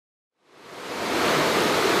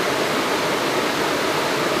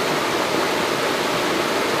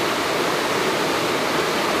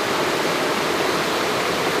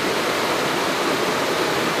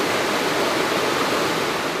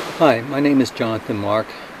Hi, my name is Jonathan Mark.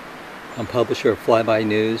 I'm publisher of Flyby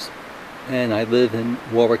News, and I live in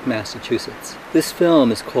Warwick, Massachusetts. This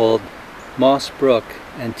film is called Moss Brook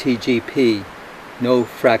and TGP, No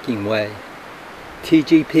Fracking Way.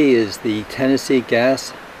 TGP is the Tennessee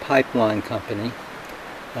Gas Pipeline Company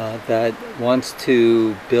that wants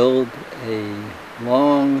to build a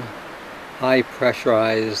long, high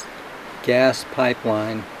pressurized gas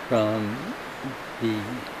pipeline from the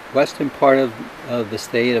western part of the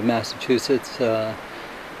state of Massachusetts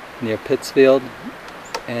near Pittsfield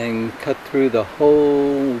and cut through the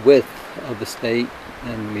whole width of the state,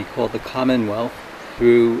 and we call the Commonwealth,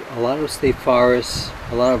 through a lot of state forests,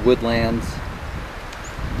 a lot of woodlands.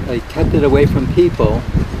 They kept it away from people,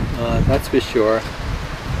 that's for sure,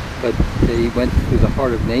 but they went through the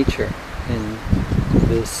heart of nature in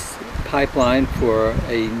this pipeline for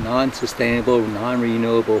a non-sustainable,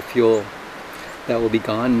 non-renewable fuel that will be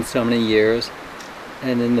gone in so many years.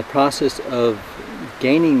 And in the process of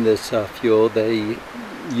gaining this fuel, they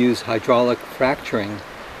use hydraulic fracturing,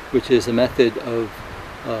 which is a method of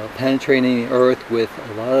penetrating the earth with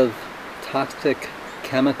a lot of toxic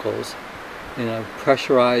chemicals in a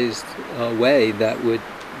pressurized way that would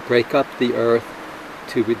break up the earth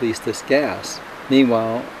to release this gas.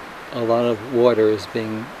 Meanwhile, a lot of water is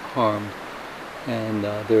being harmed. And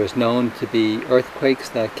there is known to be earthquakes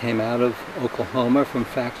that came out of Oklahoma from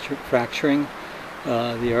fracturing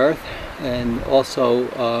the earth, and also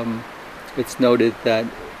it's noted that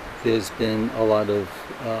there's been a lot of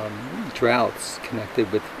droughts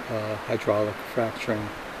connected with hydraulic fracturing,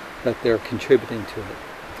 that they're contributing to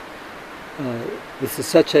it. This is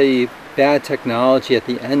such a bad technology at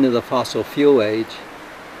the end of the fossil fuel age.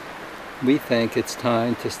 We think it's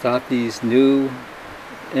time to stop these new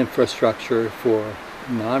infrastructure for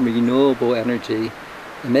non-renewable energy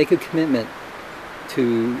and make a commitment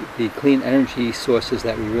to the clean energy sources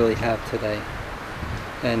that we really have today.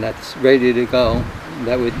 And that's ready to go.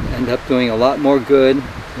 That would end up doing a lot more good,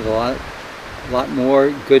 with a lot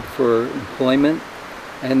more good for employment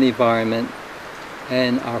and the environment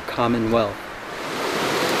and our Commonwealth.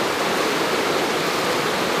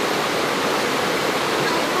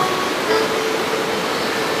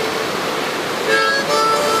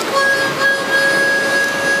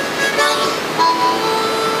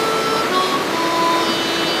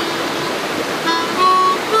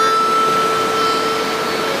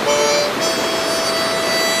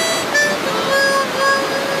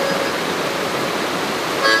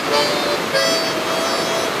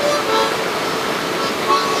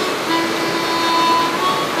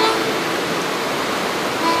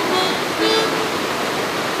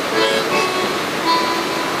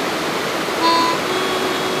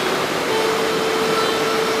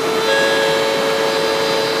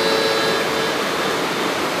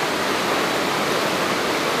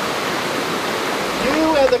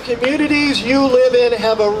 The communities you live in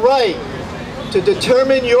have a right to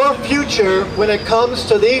determine your future when it comes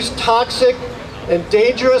to these toxic and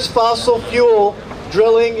dangerous fossil fuel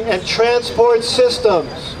drilling and transport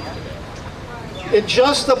systems. In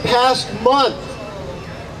just the past month,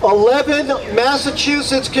 11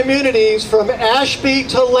 Massachusetts communities from Ashby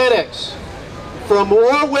to Lenox, from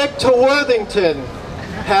Warwick to Worthington,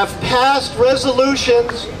 have passed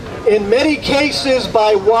resolutions, in many cases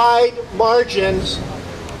by wide margins,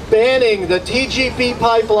 banning the TGP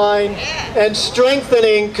pipeline and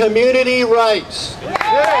strengthening community rights.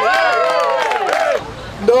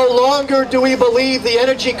 No longer do we believe the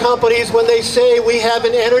energy companies when they say we have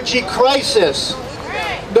an energy crisis.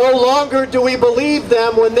 No longer do we believe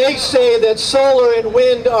them when they say that solar and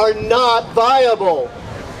wind are not viable.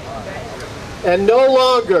 And no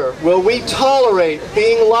longer will we tolerate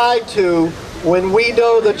being lied to when we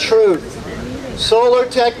know the truth. Solar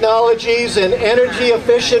technologies and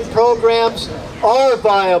energy-efficient programs are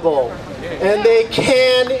viable, and they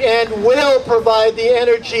can and will provide the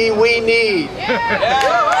energy we need.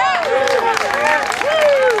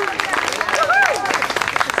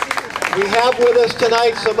 We have with us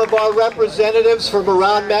tonight some of our representatives from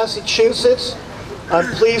around Massachusetts. I'm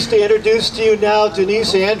pleased to introduce to you now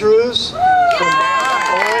Denise Andrews from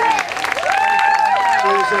Orange.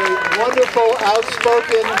 She's a wonderful,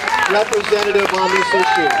 outspoken representative on this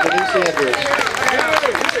issue. Denise Andrews.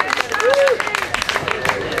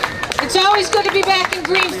 It's always good to be back in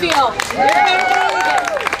Greenfield.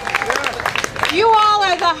 You all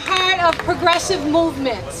are the heart of progressive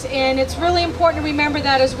movements, and it's really important to remember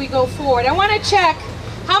that as we go forward. I want to check,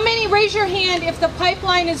 how many, raise your hand if the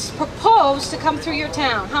pipeline is proposed to come through your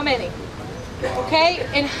town? How many? Okay,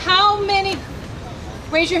 and how many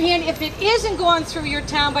Raise your hand if it isn't going through your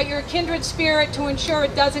town, but you're a kindred spirit to ensure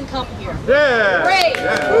it doesn't come here. Yeah. Great.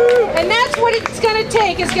 Yeah. And that's what it's going to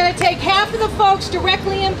take. It's going to take half of the folks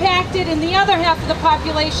directly impacted and the other half of the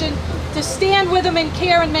population to stand with them and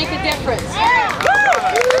care and make a difference. So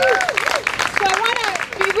I want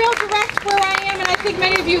to be real direct where I am, and I think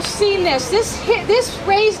many of you have seen this. This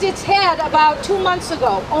raised its head about 2 months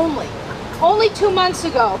ago, only 2 months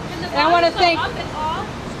ago. And I want to thank.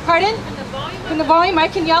 Pardon? In the volume, I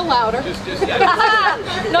can yell louder.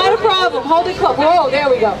 Not a problem. Hold it close. Whoa, there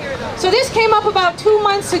we go. So this came up about 2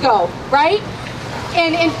 months ago, right?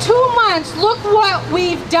 And in 2 months, look what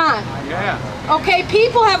we've done. Yeah. Okay,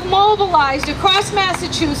 people have mobilized across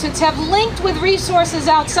Massachusetts, have linked with resources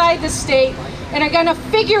outside the state, and are going to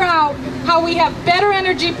figure out how we have better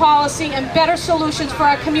energy policy and better solutions for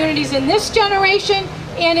our communities in this generation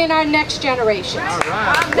and in our next generation. All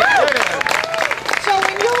right. So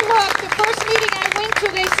when you look, the first meeting I went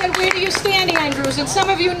to, they said, where do you stand, Andrews? And some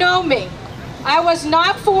of you know me. I was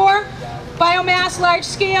not for biomass large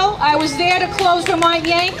scale. I was there to close Vermont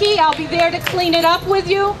Yankee. I'll be there to clean it up with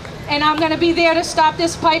you. And I'm going to be there to stop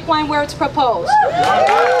this pipeline where it's proposed.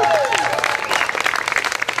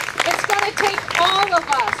 It's going to take all of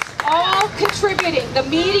us, all contributing. The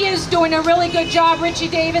media is doing a really good job, Richie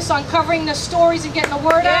Davis, on covering the stories and getting the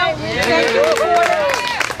word out. Thank you, reporters.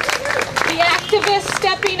 The activists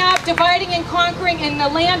stepping up, dividing and conquering, and the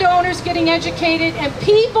landowners getting educated, and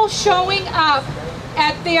people showing up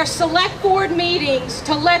at their select board meetings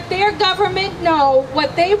to let their government know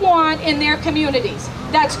what they want in their communities.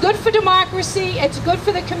 That's good for democracy, it's good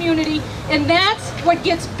for the community, and that's what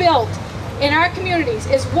gets built in our communities,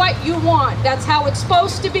 is what you want. That's how it's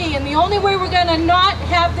supposed to be, and the only way we're going to not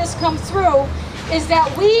have this come through is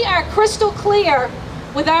that we are crystal clear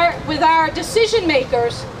with our decision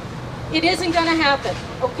makers. It isn't going to happen,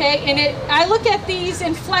 okay? And I look at these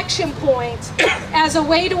inflection points as a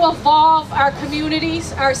way to evolve our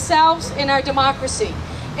communities, ourselves, and our democracy.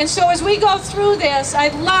 And so as we go through this, I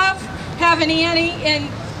love having Annie in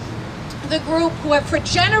the group who have for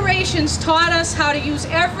generations taught us how to use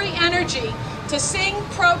every energy to sing,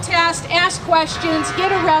 protest, ask questions,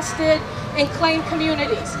 get arrested, and claim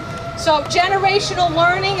communities. So generational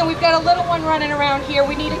learning, and we've got a little one running around here.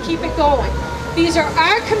 We need to keep it going. These are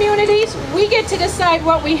our communities. We get to decide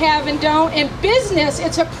what we have and don't. In business,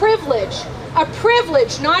 it's a privilege,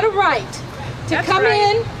 not a right, to come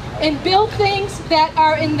in and build things that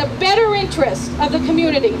are in the better interest of the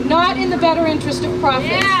community, not in the better interest of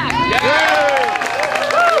profit. Yeah.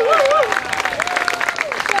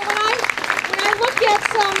 So when I look at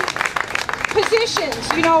some positions,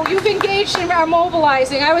 you know, you've engaged in our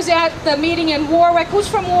mobilizing. I was at the meeting in Warwick. Who's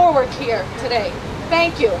from Warwick here today?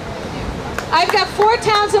 Thank you. I've got 4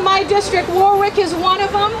 towns in my district. Warwick is one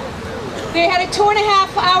of them. They had a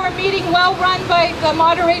 2.5-hour meeting, well run by the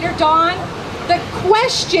moderator, Dawn. The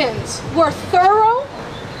questions were thorough,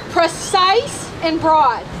 precise, and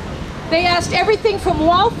broad. They asked everything from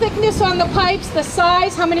wall thickness on the pipes, the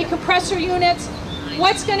size, how many compressor units,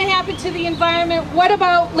 what's going to happen to the environment, what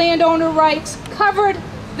about landowner rights, covered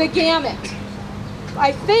the gamut.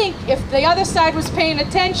 I think if the other side was paying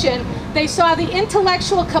attention, they saw the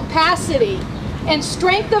intellectual capacity and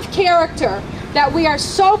strength of character that we are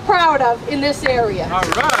so proud of in this area. All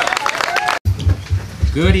right.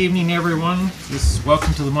 Good evening, everyone.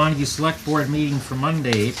 Welcome to the Montague Select Board meeting for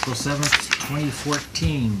Monday, April 7th,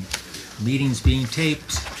 2014. Meetings being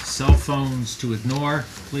taped. Cell phones to ignore,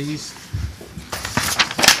 please.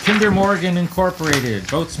 Kinder Morgan Incorporated.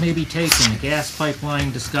 Votes may be taken. Gas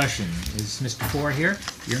pipeline discussion. Is Mr. Ford here?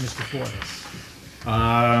 You're Mr. Ford.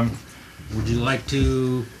 Would you like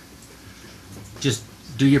to just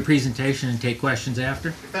do your presentation and take questions after?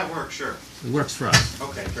 If that works, sure. It works for us.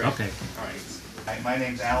 Okay, great. Okay. All right. My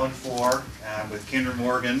name's Alan Four. I'm with Kinder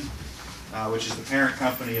Morgan, which is the parent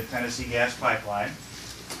company of Tennessee Gas Pipeline.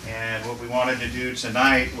 And what we wanted to do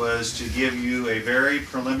tonight was to give you a very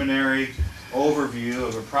preliminary overview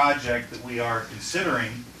of a project that we are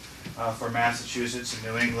considering for Massachusetts and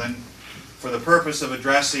New England for the purpose of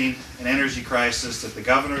addressing an energy crisis that the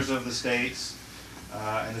governors of the states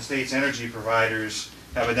and the state's energy providers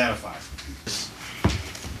have identified.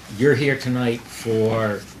 You're here tonight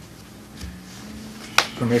for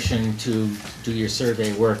permission to do your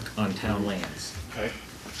survey work on town lands. Okay.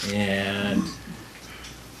 And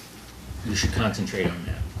you should concentrate on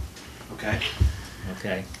that. Okay.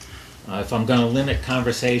 Okay. If I'm going to limit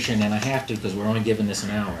conversation, and I have to because we're only given this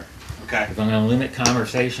an hour. Okay. If I'm going to limit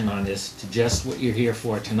conversation on this to just what you're here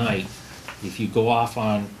for tonight, if you go off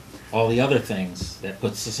on all the other things, that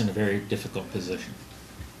puts us in a very difficult position.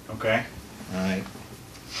 Okay. All right.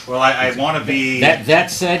 Well, I want to be. That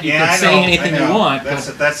said, you Yeah, can I say know, anything I know. you want.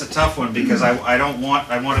 That's a tough one because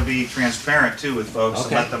I want to be transparent too with folks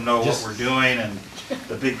Okay. and let them know Just- what we're doing and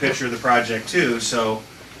the big picture of the project too. So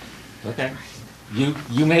Okay.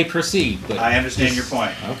 You may proceed, but I understand your just-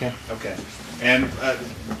 point. Okay. Okay. And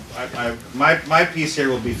my piece here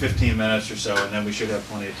will be 15 minutes or so, and then we should have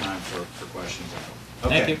plenty of time for questions.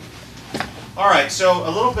 Okay. Thank you. All right, so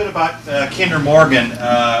a little bit about Kinder Morgan.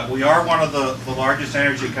 We are one of the largest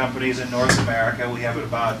energy companies in North America. We have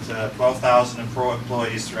about 12,000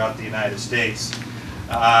 employees throughout the United States.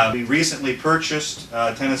 We recently purchased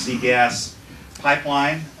Tennessee Gas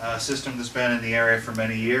pipeline system that's been in the area for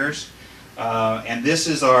many years. And this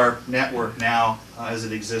is our network now as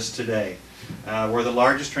it exists today. We're the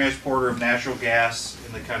largest transporter of natural gas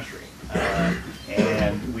in the country.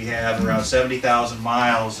 And we have around 70,000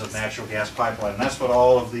 miles of natural gas pipeline. And that's what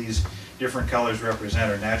all of these different colors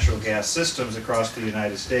represent, are natural gas systems across the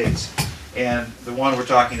United States. And the one we're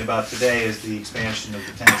talking about today is the expansion of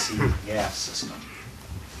the Tennessee gas system.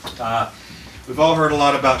 We've all heard a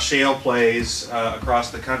lot about shale plays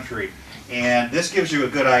across the country. And this gives you a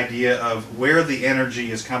good idea of where the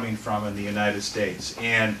energy is coming from in the United States.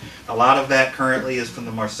 And a lot of that currently is from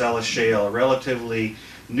the Marcellus Shale, a relatively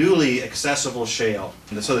newly accessible shale.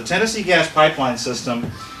 So the Tennessee Gas Pipeline System,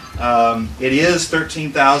 it is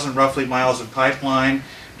 13,000 roughly miles of pipeline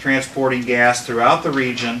transporting gas throughout the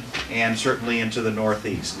region and certainly into the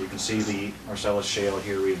Northeast. You can see the Marcellus Shale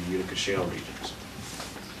here, the Utica Shale regions.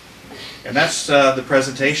 And that's the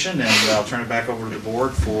presentation, and I'll turn it back over to the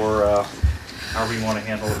board for however you want to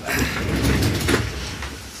handle it.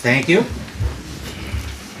 Thank you.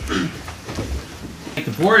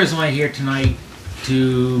 The board is only here tonight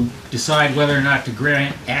to decide whether or not to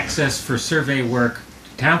grant access for survey work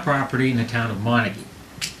to town property in the town of Montague.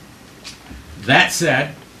 That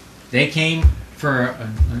said, they came for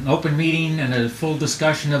an open meeting and a full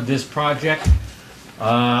discussion of this project.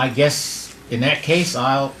 I guess in that case,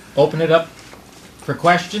 I'll open it up for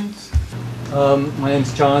questions. My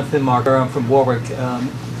name's Jonathan Marker. I'm from Warwick,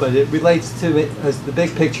 but it relates to it, as the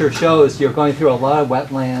big picture shows, you're going through a lot of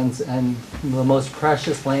wetlands and the most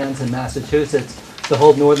precious lands in Massachusetts. The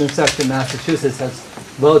whole northern section of Massachusetts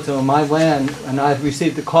has loads of my land, and I've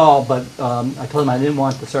received a call, but I told them I didn't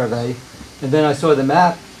want the survey. And then I saw the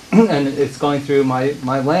map, and it's going through my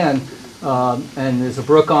land, and there's a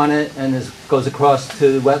brook on it, and it goes across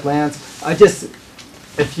to the wetlands.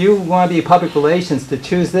 If you want to be public relations, to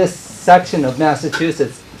choose this section of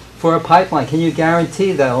Massachusetts for a pipeline, can you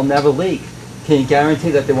guarantee that it'll never leak? Can you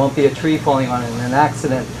guarantee that there won't be a tree falling on it in an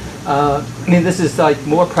accident? I mean, this is like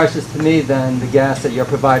more precious to me than the gas that you're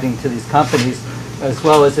providing to these companies, as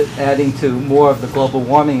well as it adding to more of the global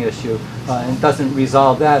warming issue, and it doesn't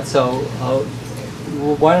resolve that. So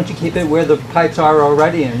why don't you keep it where the pipes are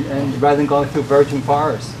already, and rather than going through virgin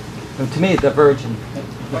forests? And to me, they're virgin.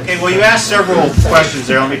 Okay, well, you asked several questions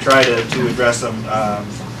there. Let me try to address them.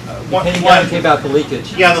 Can you guarantee about the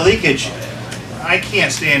leakage? Yeah, the leakage. I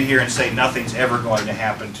can't stand here and say nothing's ever going to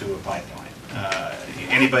happen to a pipeline.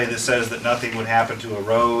 Anybody that says that nothing would happen to a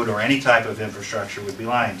road or any type of infrastructure would be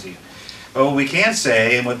lying to you. But what we can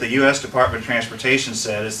say, and what the U.S. Department of Transportation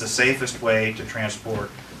said, is the safest way to transport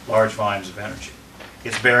large volumes of energy.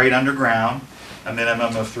 It's buried underground, a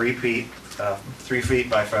minimum of 3 feet. 3 feet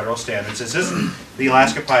by federal standards. This isn't the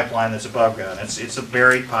Alaska pipeline that's above ground. It's a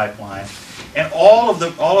buried pipeline, and all of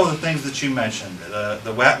the things that you mentioned,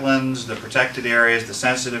 the wetlands, the protected areas, the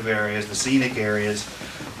sensitive areas, the scenic areas,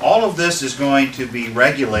 all of this is going to be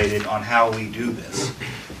regulated on how we do this.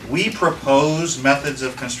 We propose methods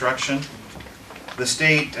of construction. The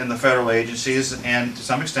state and the federal agencies, and to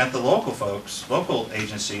some extent the local folks, local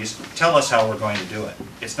agencies, tell us how we're going to do it.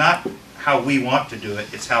 It's not how we want to do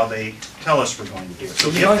it, it's how they tell us we're going to do it.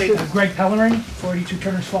 So Greg Pellerin, 42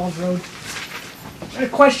 Turners Falls Road. A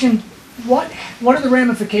question, what are the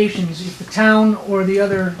ramifications if the town or the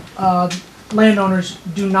other landowners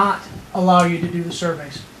do not allow you to do the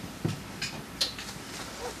surveys?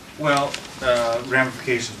 Well,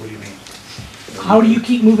 ramifications, what do you mean? How do you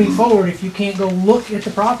keep moving forward if you can't go look at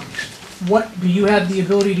the properties? What do you have the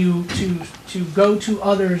ability to go to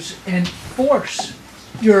others and force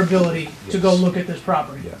your ability to go look at this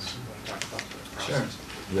property? Yes. Sure.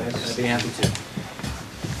 I'd be happy to.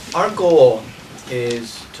 Our goal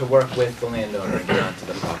is to work with the landowner and get onto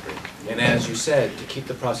the property. And as you said, to keep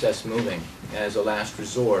the process moving as a last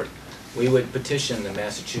resort, we would petition the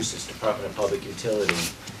Massachusetts Department of Public Utility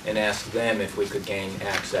and ask them if we could gain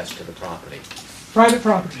access to the property. Private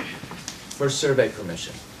property. For survey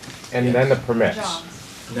permission. And then the permits.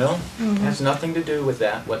 No, has nothing to do with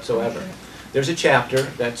that whatsoever. There's a chapter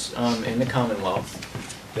that's in the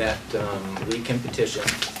Commonwealth that we can petition,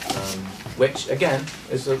 which again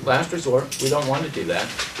is the last resort. We don't want to do that.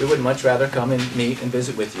 We would much rather come and meet and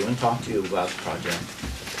visit with you and talk to you about the project.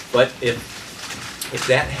 But if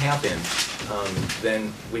that happened,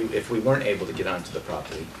 then if we weren't able to get onto the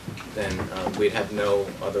property, then we'd have no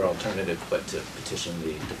other alternative but to petition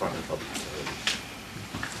the Department of Public Utilities.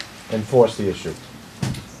 Enforce the issue.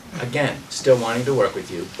 Again, still wanting to work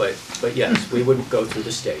with you, but yes, we would go through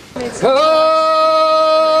the state. Come,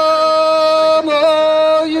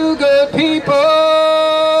 all you good people,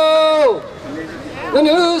 the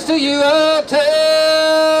news to you I'll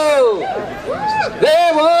tell.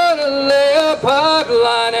 They want to lay a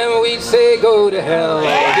pipeline and we say go to hell.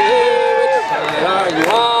 Yeah, which side are you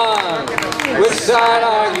on? Which side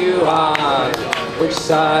are you on? Which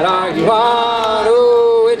side are you on?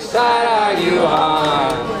 Oh, which side are you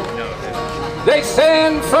on? They say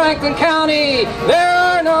in Franklin County there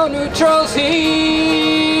are no neutrals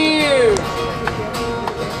here.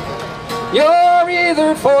 You're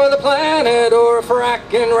either for the planet or a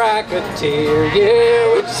fracking racketeer.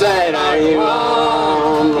 Yeah, which side are you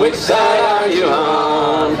on? Which side are you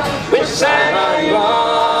on? Which side are you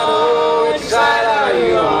on? Oh, which side are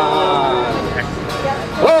you on?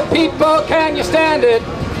 Oh, people, can you stand it?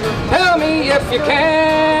 Tell me if you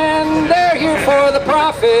can. They're here for the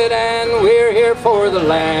profit and we're here for the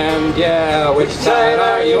land. Yeah, which side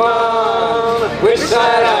are you on? Which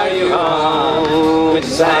side are you on? Which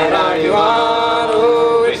side are you on?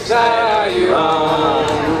 Oh, which side are you on?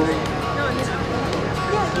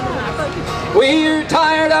 We're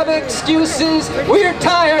tired of excuses. We're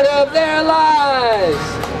tired of their lies.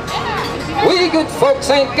 We good folks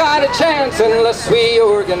ain't got a chance unless we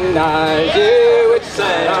organize. Yeah, which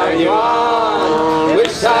side are you on? Which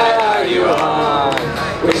side are you on?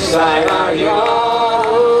 Which side are you on?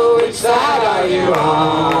 Oh, which side are you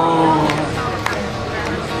on?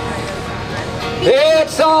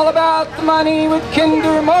 It's all about the money with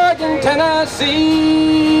Kinder Morgan,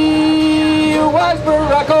 Tennessee. Was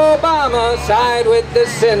Barack Obama side with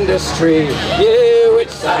this industry? Yeah, which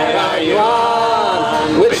side are you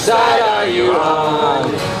on? Which side are you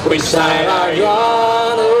on? Which side are you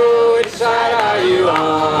on? Oh, which side are you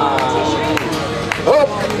on? Oh.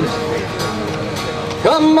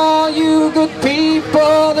 Come on, you good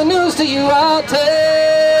people, the news to you I'll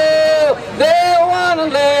tell. They want to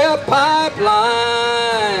lay a pipeline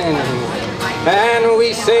and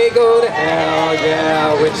we say go to hell.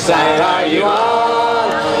 Yeah, which side are you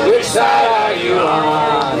on? Which side are you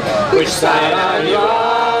on? Which side are you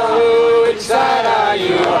on? Oh, which side are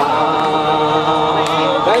you on?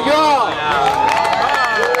 Thank you all.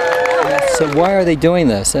 So why are they doing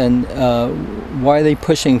this, and why are they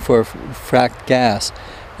pushing for fracked gas?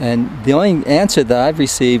 And the only answer that I've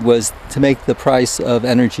received was to make the price of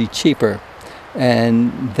energy cheaper.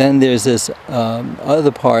 And then there's this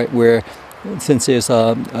other part where, since there's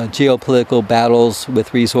geopolitical battles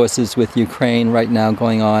with resources with Ukraine right now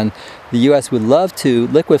going on, the U.S. would love to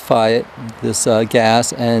liquefy this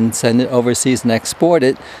gas, and send it overseas and export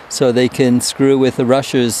it so they can screw with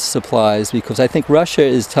Russia's supplies, because I think Russia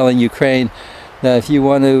is telling Ukraine that if you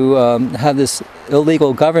want to have this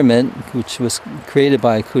illegal government, which was created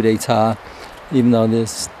by a coup d'etat, even though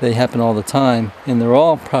they happen all the time, and they're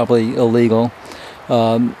all probably illegal,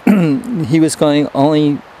 he was going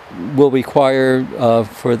only will require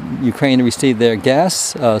for Ukraine to receive their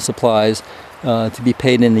gas supplies to be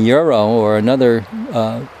paid in the euro or another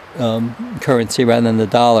currency rather than the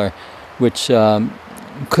dollar, which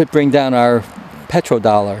could bring down our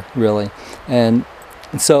petrodollar, really. And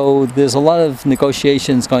so there's a lot of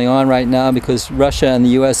negotiations going on right now, because Russia and the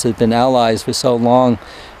U.S. have been allies for so long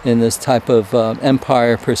in this type of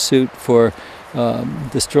empire pursuit for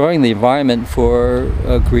destroying the environment for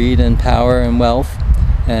greed and power and wealth.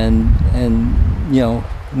 And you know,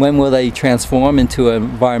 when will they transform into an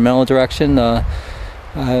environmental direction? I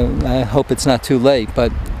hope it's not too late.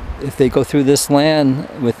 But if they go through this land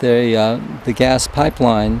with the gas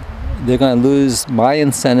pipeline, they're going to lose my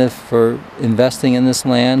incentive for investing in this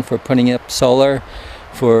land, for putting up solar,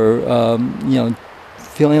 for you know,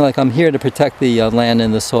 feeling like I'm here to protect the land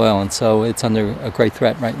and the soil, and so it's under a great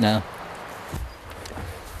threat right now.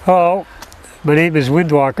 Hello, my name is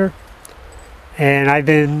Windwalker, and I've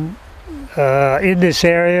been in this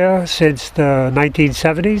area since the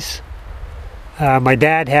 1970s. My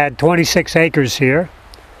dad had 26 acres here,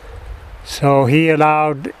 so he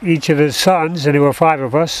allowed each of his sons, and there were 5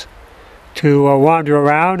 of us, to wander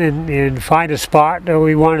around and find a spot that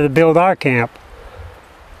we wanted to build our camp.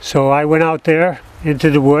 So I went out there into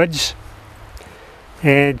the woods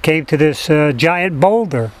and came to this giant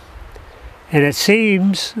boulder. And it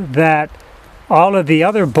seems that all of the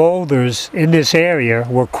other boulders in this area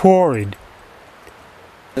were quarried.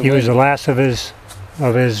 He was the last of his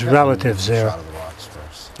relatives there.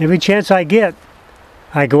 Every chance I get,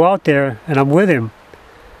 I go out there and I'm with him,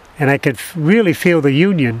 and I could really feel the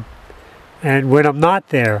union. And when I'm not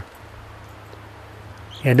there,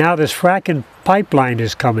 and now this fracking pipeline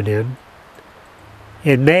is coming in,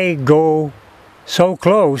 it may go so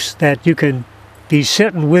close that you can be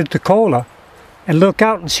sitting with the cola and look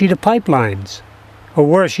out and see the pipelines, or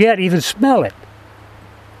worse yet, even smell it.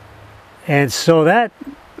 And so that,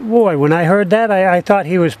 boy, when I heard that, I thought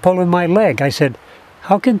he was pulling my leg. I said,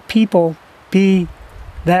 how can people be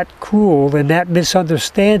that cruel and that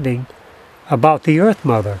misunderstanding about the Earth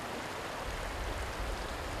Mother?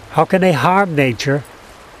 How can they harm nature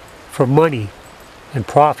for money and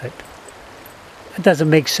profit? That doesn't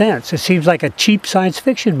make sense. It seems like a cheap science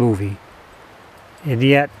fiction movie. And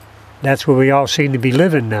yet, that's where we all seem to be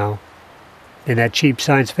living now, in that cheap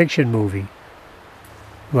science fiction movie.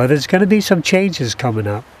 Well, there's going to be some changes coming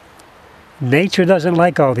up. Nature doesn't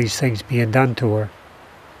like all these things being done to her.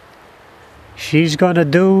 She's going to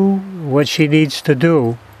do what she needs to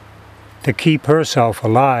do to keep herself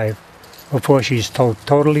alive before she's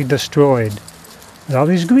totally destroyed. With all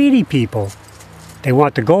these greedy people. They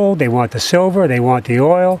want the gold, they want the silver, they want the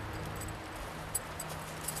oil.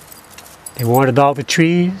 They wanted all the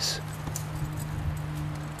trees.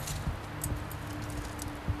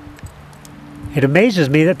 It amazes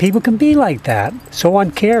me that people can be like that, so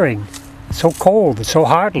uncaring, so cold, and so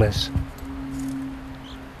heartless.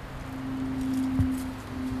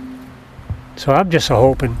 So I'm just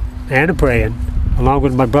hoping and praying, along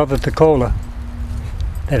with my brother Tacola,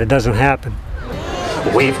 that it doesn't happen.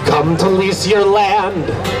 We've come to lease your land,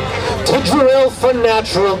 to drill for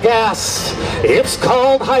natural gas. It's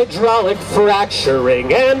called hydraulic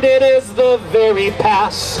fracturing, and it is the very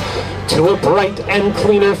pass to a bright and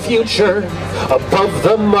cleaner future above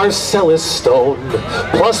the Marcellus stone.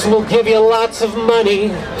 Plus we'll give you lots of money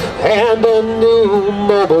and a new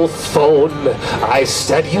mobile phone. I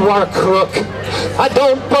said you are a crook. I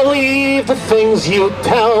don't believe the things you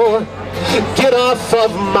tell. Get off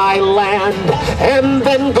of my land and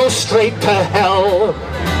then go straight to hell.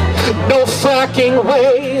 No fracking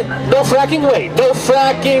way, no fracking way, no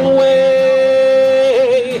fracking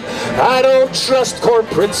way. I don't trust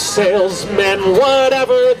corporate salesmen,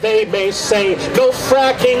 whatever they may say. No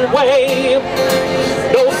fracking way,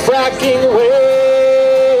 no fracking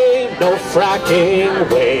way, no fracking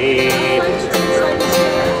way.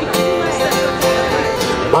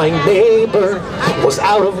 My neighbor was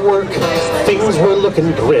out of work, things were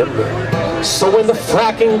looking grim. So when the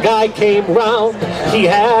fracking guy came round, he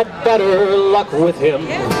had better luck with him.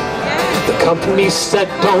 The company said,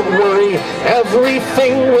 don't worry,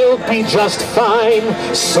 everything will be just fine.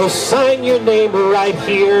 So sign your name right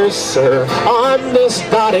here, sir, on this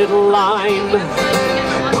dotted line.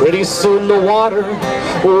 Pretty soon the water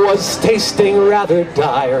was tasting rather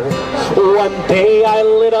dire. One day I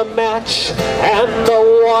lit a match and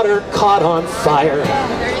the water caught on fire.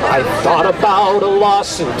 I thought about a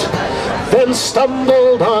lawsuit, then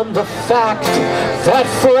stumbled on the fact that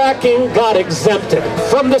fracking got exempted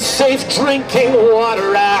from the Safe Drinking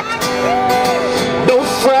Water Act. No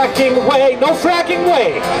fracking way, no fracking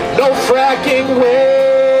way, no fracking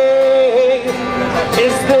way.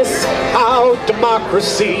 Is this how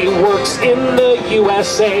democracy works in the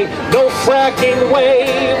USA? No fracking way,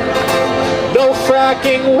 no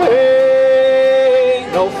fracking way,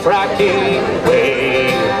 no fracking way.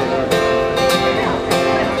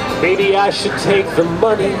 Maybe I should take the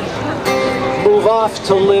money, move off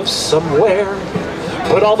to live somewhere.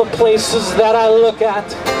 But all the places that I look at,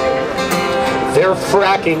 they're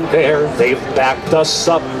fracking there. They've backed us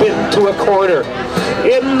up into a corner.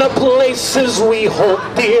 In the places we hold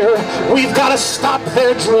dear, we've got to stop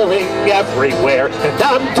their drilling everywhere. And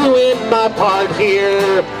I'm doing my part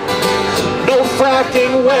here. No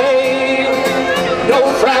fracking way, no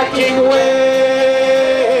fracking way.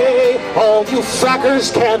 All you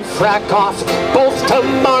frackers can frack off, both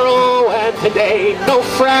tomorrow and today. No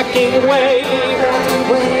fracking way,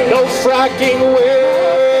 no fracking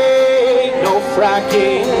way, no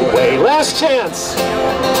fracking way. Last chance.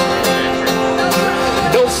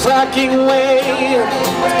 No fracking way,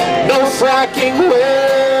 no fracking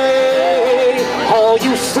way. All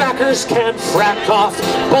you frackers can frack off,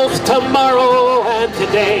 both tomorrow and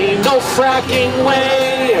today. No fracking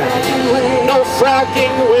way, no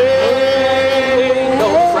fracking way, no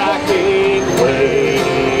fracking way.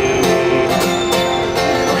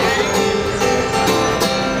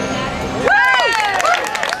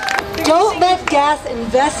 Don't let gas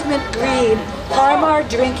investment greed harm our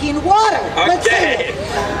drinking water. Let's sing it.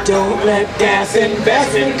 Don't let gas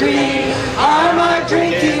investment greed harm our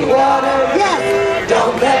drinking water. Yes.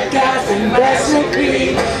 Don't let gas investment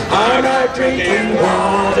greed harm our drinking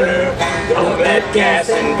water. Don't let gas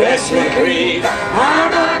investment greed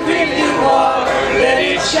harm our drinking water. Let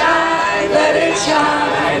it shine, let it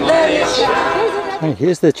shine, let it shine. Right,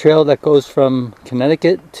 here's the trail that goes from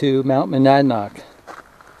Connecticut to Mount Monadnock.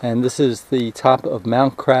 And this is the top of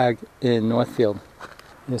Mount Crag in Northfield.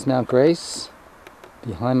 There's Mount Grace.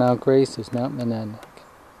 Behind Mount Grace is Mount Monadnock.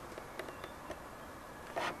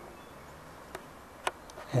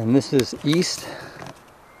 And this is east,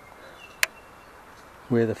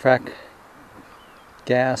 where the frac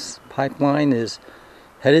gas pipeline is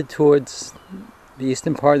headed towards the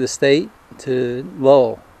eastern part of the state to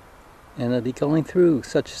Lowell. And it'll be going through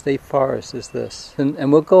such a state forest as this.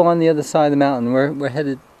 And we'll go on the other side of the mountain. We're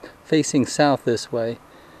headed facing south this way.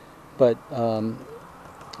 But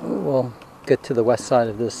we'll get to the west side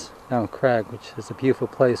of this Mount Crag, which is a beautiful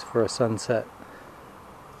place for a sunset.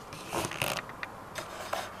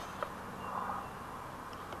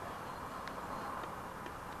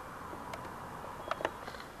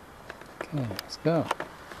 Okay, let's go.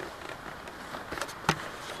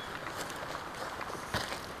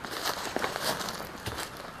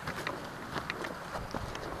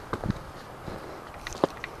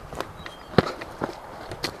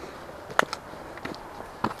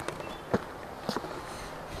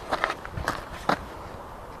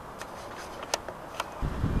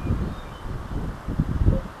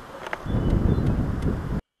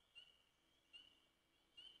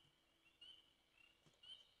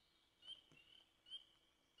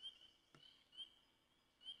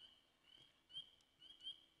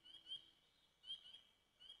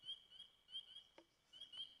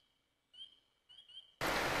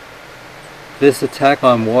 This attack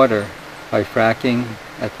on water by fracking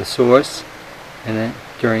at the source and then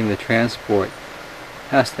during the transport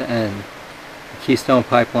has to end. The Keystone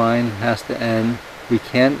Pipeline has to end. We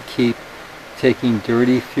can't keep taking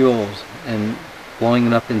dirty fuels and blowing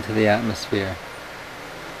it up into the atmosphere.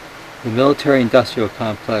 The military-industrial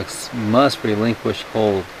complex must relinquish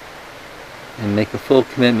hold and make a full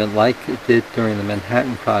commitment like it did during the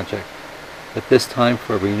Manhattan Project, but this time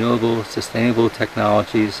for renewable, sustainable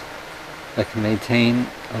technologies that can maintain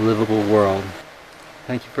a livable world.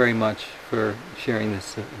 Thank you very much for sharing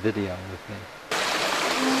this video with me.